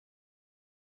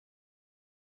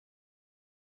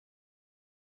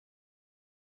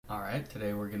Alright,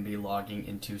 today we're going to be logging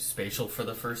into Spatial for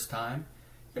the first time.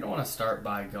 You're going to want to start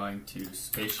by going to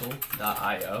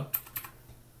spatial.io.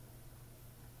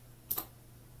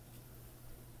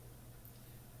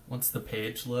 Once the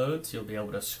page loads, you'll be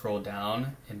able to scroll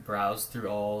down and browse through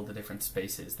all the different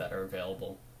spaces that are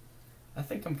available. I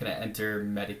think I'm going to enter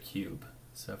Metacube.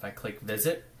 So if I click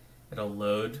Visit, it'll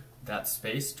load that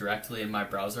space directly in my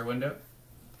browser window.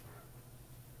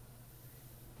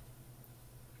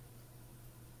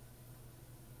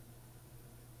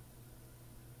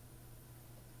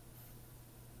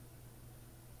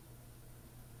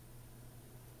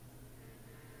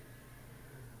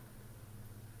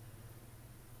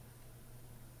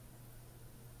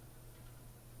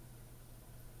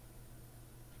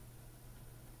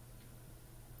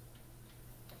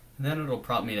 And then it'll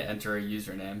prompt me to enter a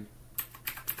username.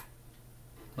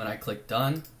 When I click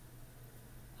Done,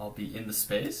 I'll be in the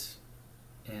space,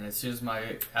 and as soon as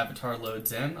my avatar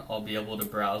loads in, I'll be able to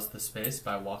browse the space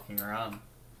by walking around.